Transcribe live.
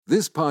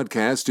This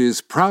podcast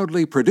is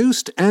proudly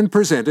produced and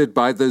presented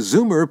by the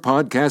Zoomer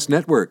Podcast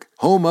Network,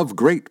 home of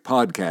great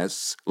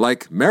podcasts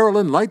like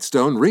Marilyn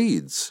Lightstone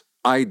Reads,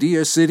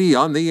 Idea City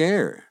on the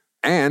Air,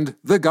 and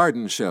The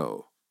Garden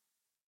Show.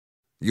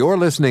 You're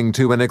listening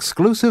to an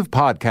exclusive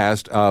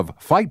podcast of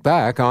Fight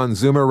Back on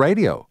Zoomer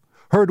Radio,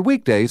 heard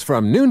weekdays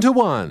from noon to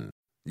 1.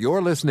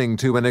 You're listening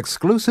to an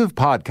exclusive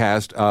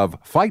podcast of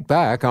Fight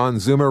Back on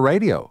Zoomer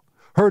Radio,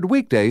 heard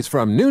weekdays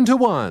from noon to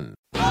 1.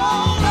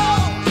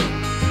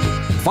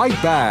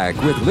 Fight Back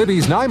with Libby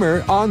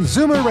Znaimer on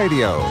Zoomer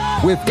Radio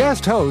with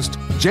guest host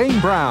Jane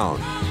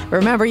Brown.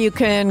 Remember, you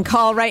can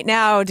call right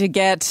now to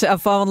get a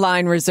phone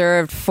line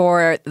reserved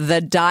for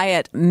the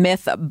diet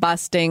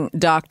myth-busting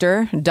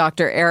doctor,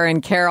 Dr. Aaron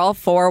Carroll,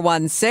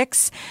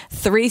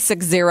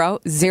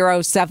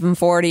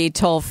 416-360-0740,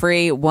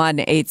 toll-free,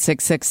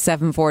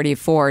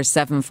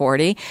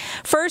 1-866-744-740.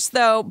 First,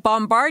 though,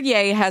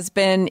 Bombardier has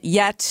been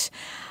yet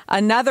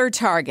another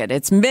target.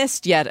 It's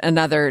missed yet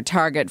another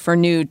target for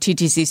new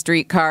TTC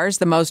streetcars.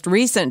 The most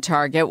recent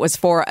target was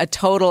for a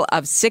total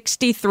of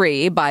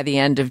 63 by the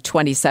end of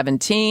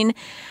 2017,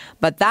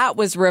 but that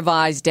was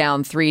revised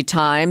down 3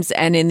 times,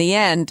 and in the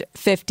end,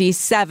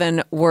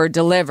 57 were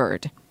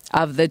delivered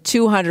of the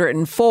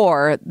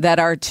 204 that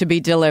are to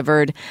be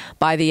delivered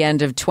by the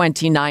end of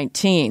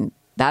 2019.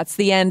 That's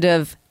the end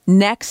of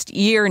next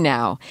year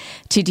now.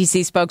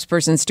 TTC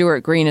spokesperson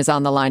Stuart Green is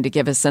on the line to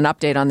give us an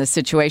update on the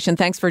situation.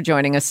 Thanks for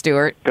joining us,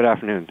 Stuart. Good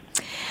afternoon.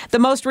 The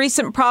most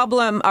recent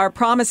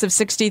promise of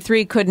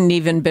 63 couldn't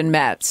even been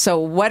met. So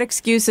what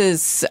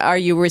excuses are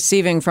you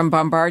receiving from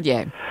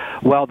Bombardier?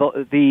 Well,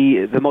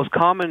 the most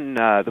common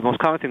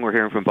thing we're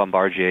hearing from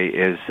Bombardier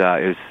is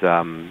their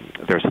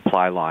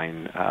supply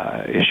line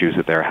issues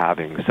that they're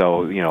having.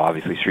 So,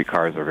 obviously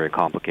streetcars are very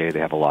complicated. They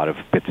have a lot of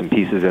bits and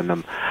pieces in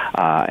them,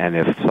 and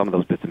if some of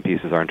those bits and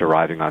pieces aren't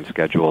arriving on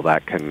schedule,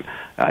 that can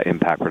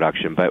impact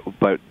production.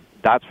 But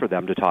that's for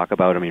them to talk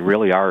about. I mean,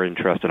 really our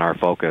interest and our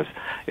focus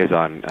is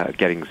on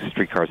getting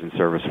streetcars in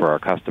service for our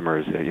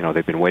customers.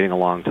 They've been waiting a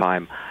long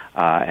time,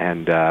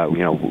 and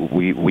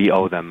we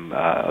owe them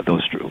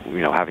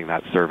having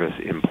that service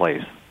in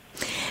place.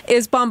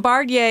 Is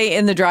Bombardier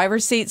in the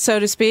driver's seat, so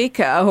to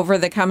speak, over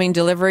the coming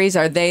deliveries?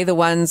 Are they the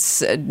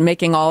ones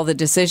making all the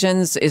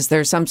decisions? Is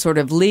there some sort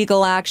of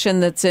legal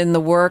action that's in the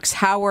works?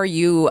 How are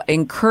you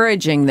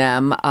encouraging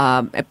them,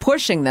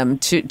 pushing them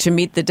to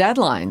meet the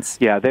deadlines?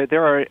 Yeah,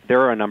 there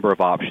are a number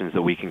of options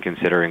that we can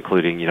consider,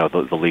 including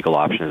the legal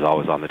option is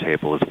always on the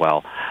table as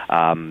well.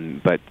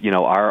 But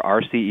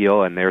our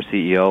CEO and their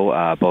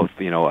CEO, both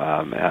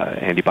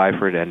Andy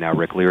Byford and now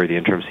Rick Leary, the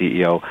interim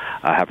CEO,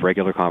 have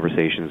regular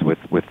conversations with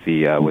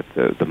the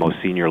most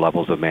senior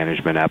levels of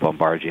management at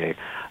Bombardier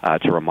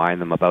to remind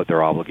them about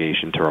their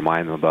obligation, to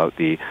remind them about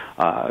the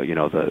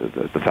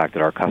fact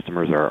that our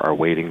customers are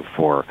waiting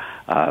for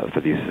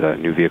these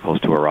new vehicles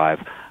to arrive.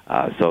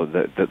 So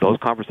those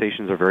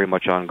conversations are very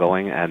much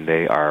ongoing, and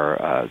they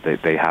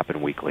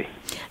happen weekly.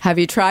 Have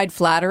you tried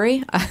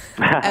flattery?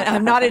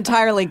 I'm not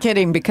entirely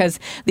kidding, because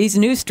these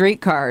new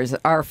streetcars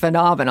are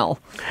phenomenal.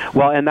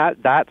 Well, and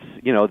that's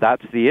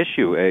the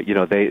issue.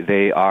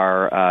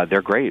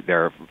 They're great.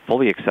 They're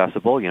fully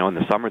accessible. In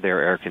the summer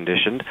they're air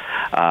conditioned.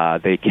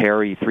 They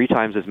carry 3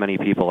 times as many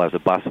people as a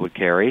bus would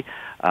carry.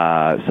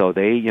 So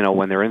they,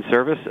 when they're in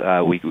service,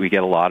 we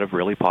get a lot of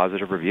really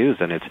positive reviews,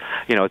 and it's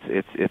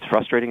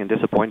frustrating and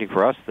disappointing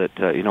for us that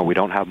we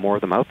don't have more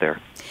of them out there.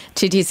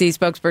 TTC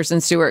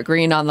spokesperson Stuart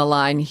Green on the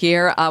line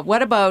here.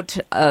 What about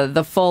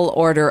the full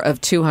order of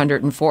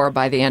 204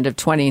 by the end of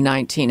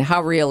 2019?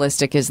 How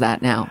realistic is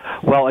that now?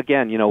 Well,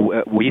 again,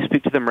 we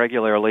speak to them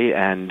regularly,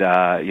 and they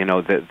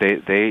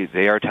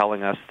are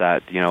telling us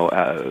that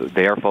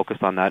they are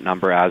focused on that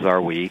number, as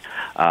are we.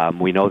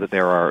 We know that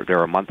there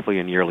are monthly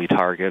and yearly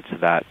targets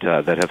that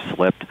have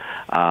slipped,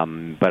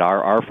 but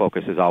our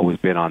focus has always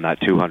been on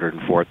that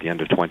 204 at the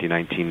end of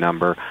 2019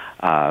 number,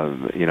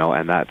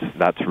 and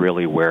that's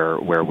really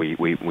where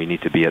we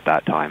need to be at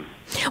that time.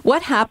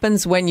 What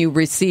happens when you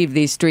receive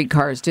these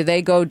streetcars? Do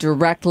they go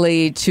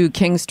directly to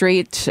King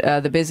Street,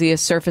 the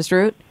busiest surface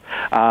route?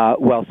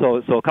 Well, so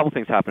a couple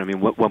things happen. I mean,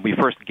 when we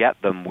first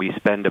get them, we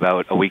spend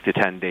about a week to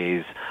 10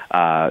 days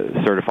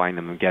certifying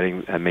them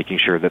and making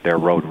sure that they're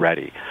road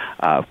ready.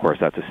 Of course,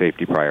 that's a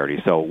safety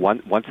priority. So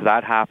once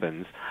that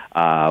happens,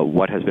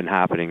 what has been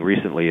happening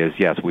recently is,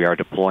 yes, we are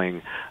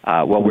deploying.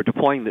 We're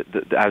deploying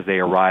as they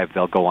arrive.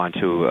 They'll go on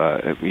to,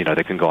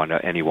 they can go on to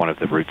any one of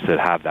the routes that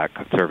have that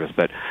service.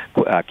 But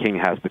King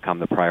has become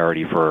the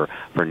priority for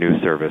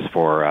new service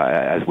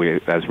as we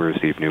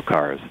receive new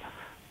cars.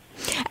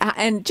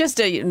 And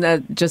just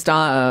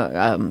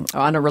on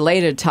a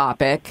related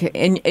topic,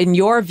 in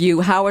your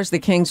view, how is the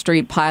King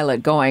Street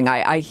pilot going?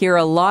 I hear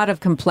a lot of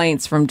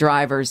complaints from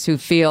drivers who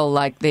feel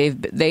like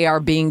they are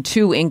being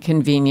too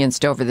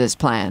inconvenienced over this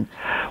plan.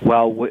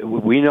 Well,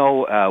 we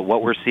know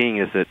what we're seeing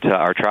is that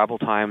our travel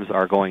times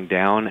are going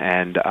down,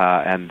 and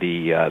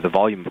the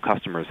volume of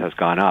customers has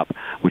gone up,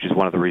 which is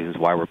one of the reasons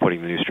why we're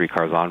putting the new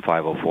streetcars on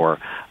 504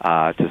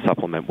 to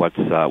supplement what's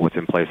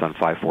in place on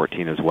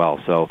 514 as well.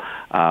 So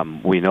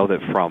we know that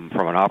from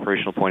an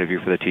operational point of view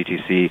for the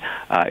TTC,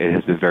 it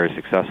has been very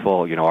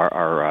successful. You know,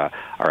 our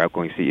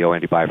outgoing CEO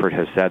Andy Byford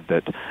has said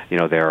that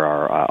there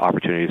are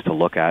opportunities to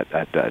look at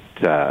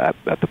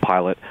the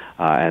pilot,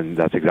 and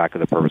that's exactly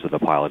the purpose of the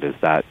pilot. Is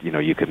that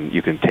you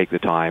can take the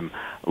time,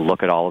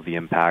 look at all of the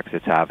impacts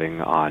it's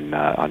having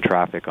on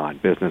traffic, on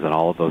business, and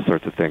all of those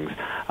sorts of things,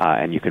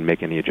 and you can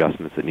make any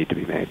adjustments that need to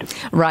be made.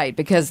 Right,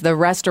 because the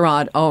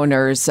restaurant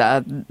owners,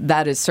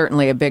 that is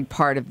certainly a big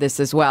part of this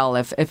as well.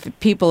 If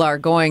people are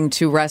going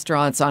to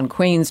restaurants on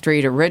Queen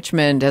Street or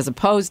Richmond as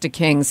opposed to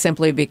King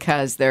simply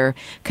because they're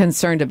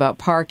concerned about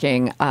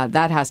parking,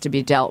 that has to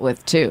be dealt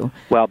with too.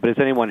 Well, but as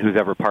anyone who's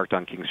ever parked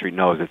on King Street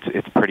knows,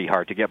 it's pretty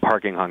hard to get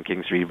parking on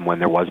King Street even when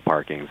there was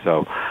parking.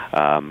 So,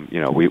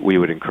 we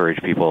would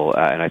encourage people,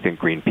 and I think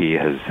Green Pea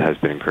has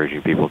been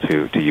encouraging people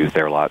to use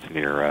their lots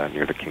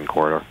near the King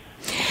corridor.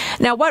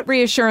 Now, what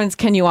reassurance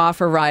can you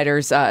offer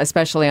riders,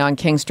 especially on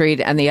King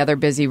Street and the other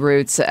busy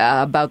routes,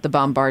 about the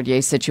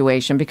Bombardier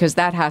situation? Because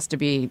that has to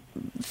be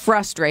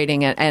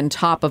frustrating and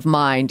top of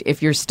mind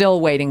if you're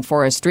still waiting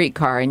for a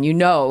streetcar, and you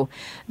know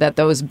that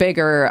those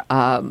bigger,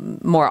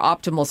 more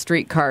optimal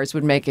streetcars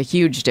would make a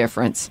huge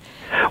difference.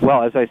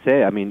 Well, as I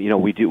say, I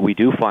mean, we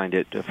do find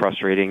it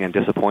frustrating and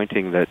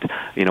disappointing that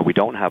we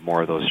don't have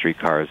more of those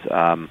streetcars.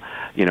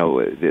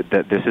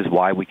 This is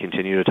why we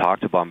continue to talk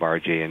to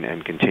Bombardier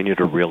and continue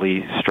to really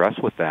stress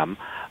with them,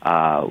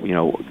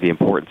 the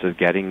importance of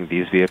getting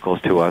these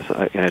vehicles to us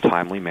in a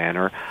timely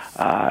manner.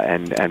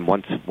 And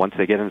once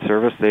they get in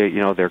service,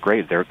 they're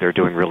great. They're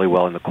doing really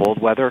well in the cold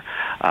weather.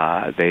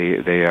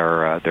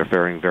 They're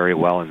faring very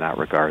well in that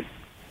regard.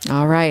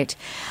 All right.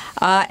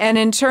 And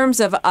in terms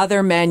of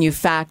other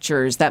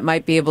manufacturers that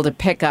might be able to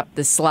pick up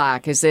the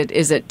slack, is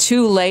it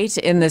too late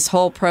in this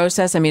whole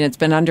process? I mean, it's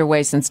been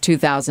underway since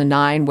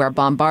 2009, where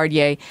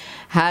Bombardier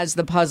has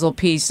the puzzle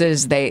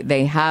pieces.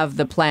 They have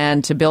the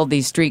plan to build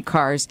these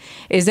streetcars.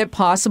 Is it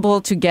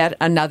possible to get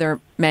another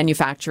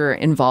manufacturer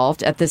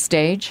involved at this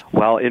stage?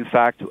 Well, in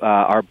fact,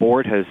 our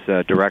board has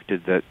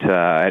directed that,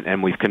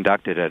 and we've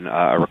conducted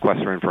a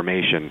request for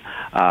information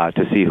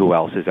to see who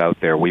else is out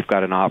there. We've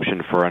got an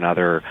option for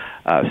another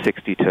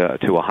 60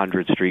 to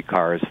 100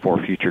 streetcars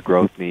for future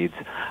growth needs,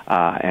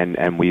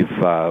 and we've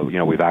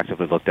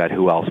actively looked at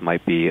who else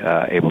might be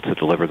able to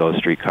deliver those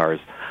streetcars.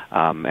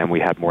 And we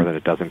had more than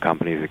a dozen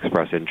companies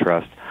express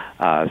interest.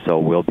 So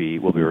we'll be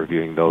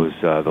reviewing those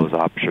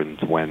options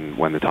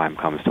when the time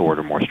comes to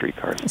order more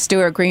streetcars.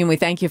 Stuart Green, we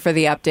thank you for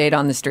the update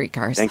on the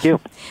streetcars. Thank you.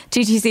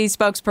 TTC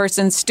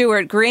spokesperson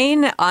Stuart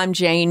Green. I'm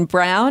Jane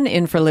Brown,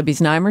 in for Libby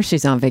Znaimer.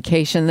 She's on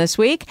vacation this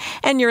week.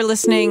 And you're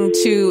listening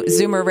to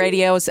Zoomer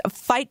Radio's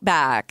Fight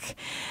Back.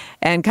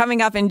 And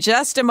coming up in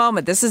just a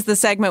moment, this is the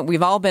segment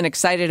we've all been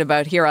excited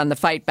about here on the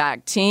Fight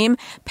Back team,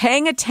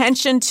 paying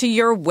attention to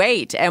your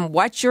weight and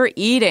what you're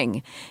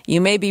eating. You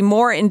may be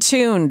more in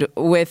tune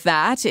with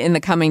that in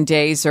the coming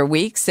days or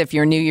weeks if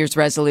your New Year's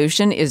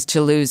resolution is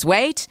to lose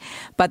weight.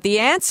 But the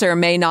answer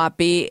may not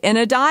be in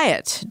a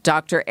diet.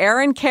 Dr.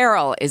 Aaron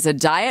Carroll is a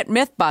diet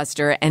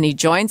mythbuster, and he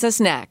joins us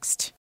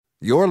next.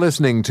 You're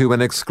listening to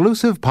an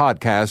exclusive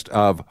podcast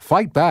of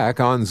Fight Back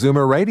on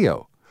Zoomer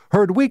Radio.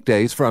 Heard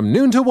weekdays from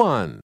noon to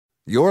 1.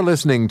 You're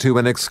listening to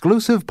an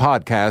exclusive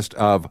podcast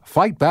of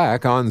Fight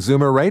Back on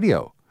Zoomer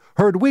Radio.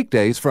 Heard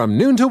weekdays from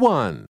noon to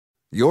 1.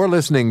 You're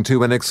listening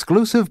to an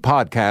exclusive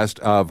podcast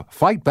of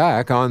Fight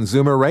Back on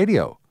Zoomer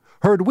Radio.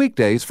 Heard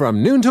weekdays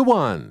from noon to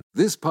 1.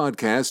 This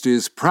podcast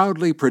is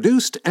proudly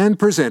produced and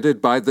presented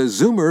by the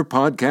Zoomer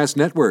Podcast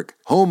Network,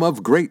 home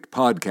of great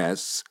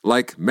podcasts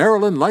like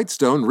Marilyn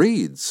Lightstone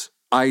Reads,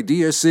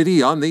 Idea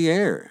City on the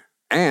Air,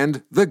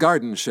 and The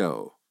Garden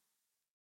Show.